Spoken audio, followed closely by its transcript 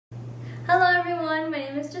Hello everyone, my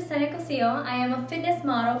name is Jasenia Cosillo. I am a fitness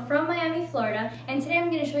model from Miami, Florida, and today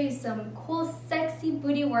I'm going to show you some cool, sexy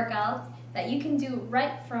booty workouts that you can do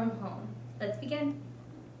right from home. Let's begin.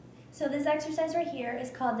 So this exercise right here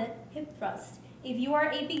is called the hip thrust. If you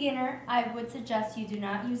are a beginner, I would suggest you do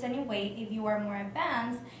not use any weight. If you are more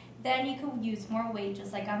advanced, then you could use more weight,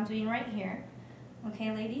 just like I'm doing right here.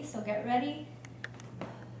 Okay, ladies, so get ready.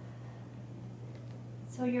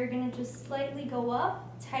 So you're going to just slightly go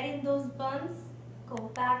up, tighten those buns, go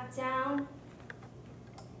back down,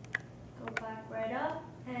 go back right up,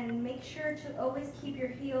 and make sure to always keep your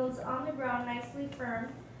heels on the ground nicely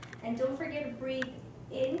firm. And don't forget to breathe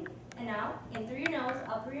in and out, in through your nose,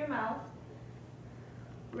 out through your mouth.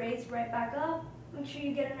 Raise right back up. Make sure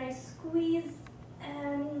you get a nice squeeze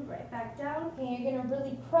and right back down. And you're going to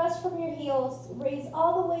really press from your heels, raise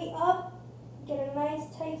all the way up. Get a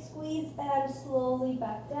nice tight squeeze and slowly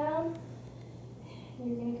back down.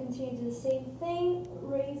 You're going to continue to do the same thing.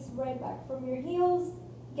 Raise right back from your heels.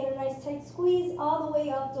 Get a nice tight squeeze all the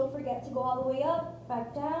way up. Don't forget to go all the way up,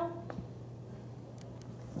 back down.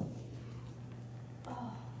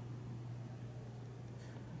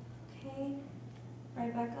 Okay,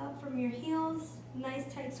 right back up from your heels.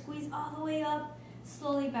 Nice tight squeeze all the way up.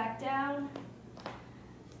 Slowly back down.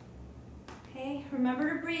 Okay,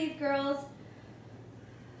 remember to breathe, girls.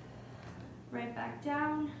 Right back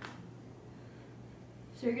down.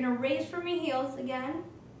 So you're gonna raise from your heels again.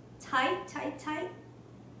 Tight, tight, tight.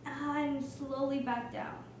 And slowly back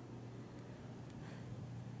down.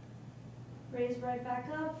 Raise right back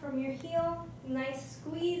up from your heel. Nice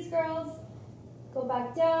squeeze, girls. Go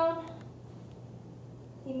back down.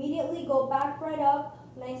 Immediately go back right up.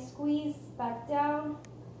 Nice squeeze, back down,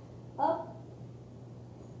 up.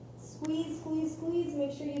 Squeeze, squeeze, squeeze.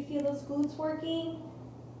 Make sure you feel those glutes working.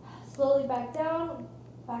 Slowly back down,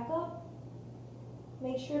 back up.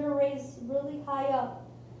 Make sure to raise really high up.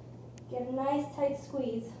 Get a nice tight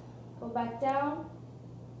squeeze. Go back down.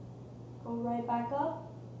 Go right back up.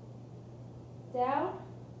 Down.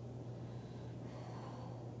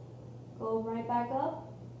 Go right back up.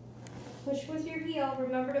 Push with your heel.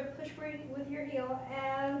 Remember to push with your heel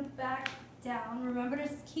and back down. Remember to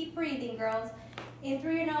keep breathing, girls. In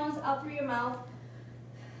through your nose, out through your mouth.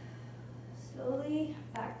 Slowly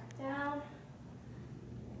back down.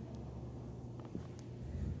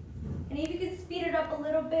 And if you could speed it up a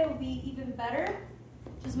little bit, it would be even better.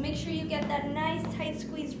 Just make sure you get that nice tight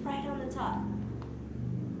squeeze right on the top.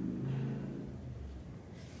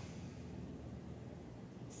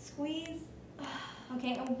 Squeeze.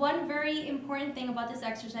 Okay, and one very important thing about this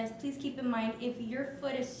exercise, please keep in mind, if your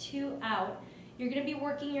foot is too out, you're going to be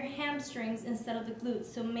working your hamstrings instead of the glutes.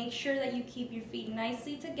 So make sure that you keep your feet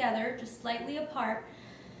nicely together, just slightly apart.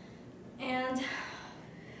 And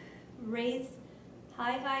raise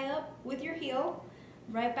high, high up with your heel,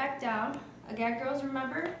 right back down. Again, girls,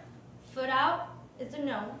 remember, foot out, it's a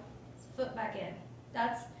no. It's foot back in.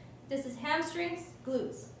 This is hamstrings,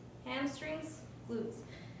 glutes. Hamstrings, glutes.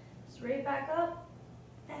 Straight back up,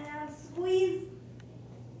 and squeeze,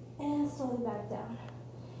 and slowly back down.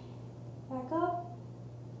 Back up,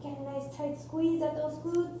 get a nice tight squeeze at those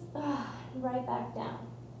glutes, right back down.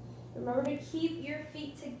 Remember to keep your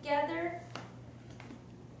feet together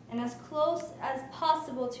and as close as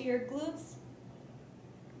possible to your glutes.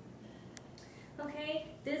 Okay,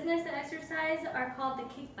 this next exercise are called the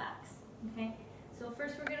kickbacks. Okay, so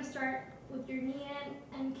first we're going to start with your knee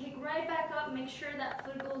in and kick right back up. Make sure that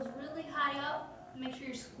foot goes really high up. Make sure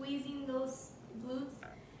you're squeezing those glutes.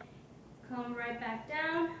 Come right back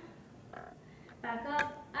down, back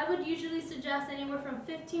up. I would usually suggest anywhere from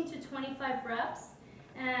 15 to 25 reps.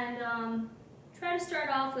 And try to start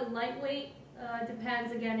off with lightweight.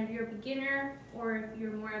 Depends again if you're a beginner or if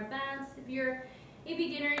you're more advanced. If you're a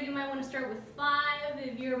beginner, you might want to start with 5.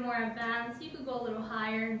 If you're more advanced, you could go a little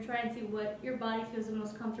higher and try and see what your body feels the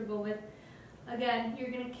most comfortable with. Again,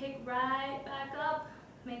 you're going to kick right back up.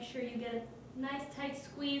 Make sure you get a nice tight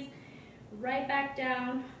squeeze. Right back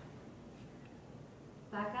down.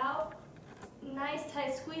 Back out. Nice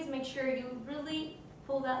tight squeeze. Make sure you really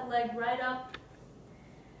pull that leg right up.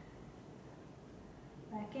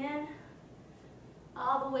 Back in,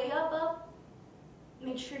 all the way up, up.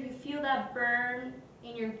 Make sure you feel that burn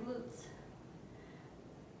in your glutes.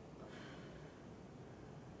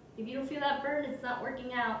 If you don't feel that burn, it's not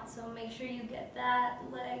working out. So make sure you get that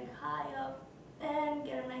leg high up and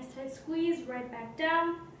get a nice tight squeeze right back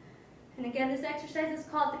down. And again, this exercise is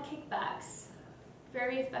called the kickbacks.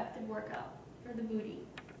 Very effective workout for the booty.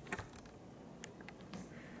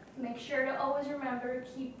 Make sure to always remember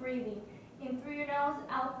to keep breathing. In through your nose,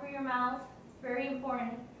 out through your mouth. It's very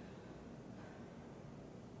important.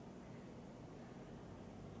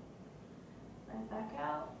 Right back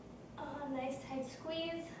out. Nice tight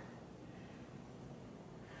squeeze.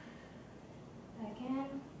 Back in.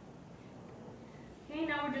 Okay,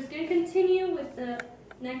 now we're just going to continue with the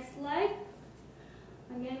next leg.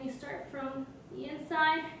 Again, you start from the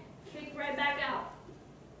inside, kick right back out.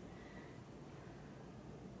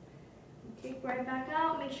 Kick right back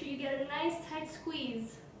out. Make sure you get a nice tight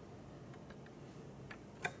squeeze.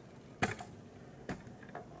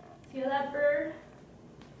 Feel that bird?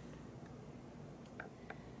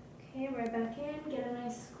 Okay, right back in, get a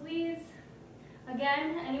nice squeeze.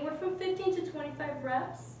 Again, anywhere from 15 to 25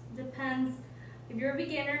 reps. Depends if you're a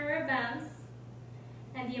beginner or advanced.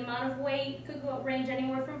 And the amount of weight could range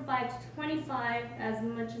anywhere from 5 to 25, as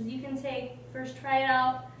much as you can take. First, try it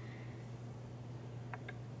out.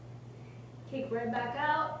 Kick right back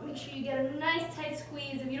out. Make sure you get a nice tight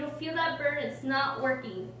squeeze. If you don't feel that burn, it's not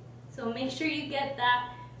working. So make sure you get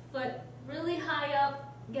that foot really high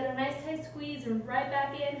up, get a nice tight squeeze, and right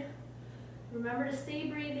back in. Remember to stay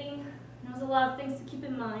breathing. There's a lot of things to keep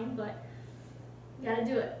in mind, but you gotta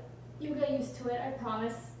do it. You'll get used to it, I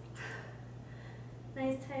promise.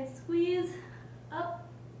 Nice tight squeeze, up.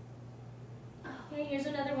 Okay, here's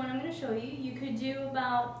another one I'm gonna show you. You could do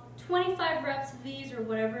about 25 reps of these, or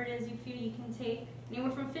whatever it is you feel you can take.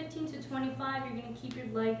 Anywhere from 15 to 25, you're gonna keep your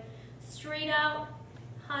leg straight out,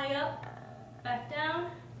 high up, back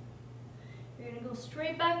down. You're gonna go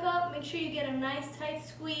straight back up. Make sure you get a nice tight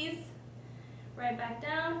squeeze. Right back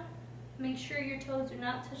down. Make sure your toes do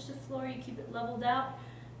not touch the floor. You keep it leveled out.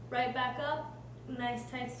 Right back up. Nice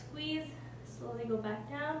tight squeeze. Slowly go back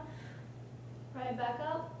down. Right back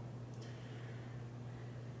up.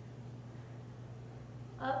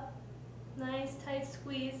 Up. Nice tight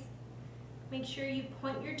squeeze. Make sure you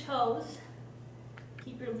point your toes.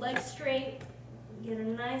 Keep your legs straight. Get a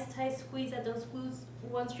nice tight squeeze at those glutes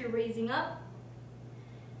once you're raising up.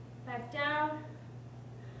 Back down.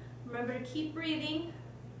 Remember to keep breathing.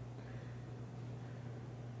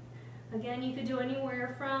 Again, you could do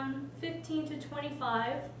anywhere from 15 to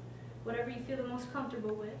 25, whatever you feel the most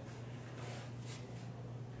comfortable with.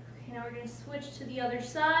 Okay, now we're going to switch to the other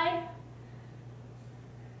side.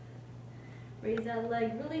 Raise that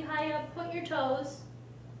leg really high up, point your toes.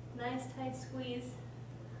 Nice tight squeeze.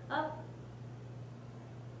 Up.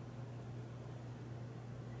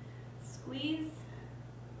 Squeeze.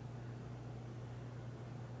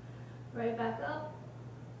 Right back up.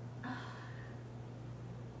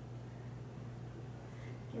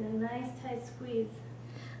 Get a nice tight squeeze.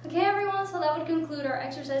 Okay everyone, so that would conclude our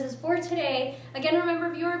exercises for today. Again,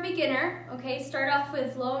 remember if you're a beginner, okay, start off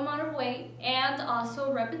with low amount of weight and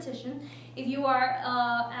also repetition. If you are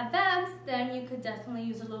advanced, then you could definitely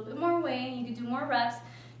use a little bit more weight. You could do more reps.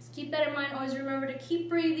 Just keep that in mind. Always remember to keep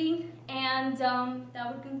breathing, and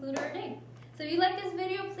that would conclude our day. So if you like this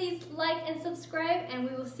video, please like and subscribe, and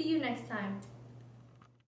we will see you next time.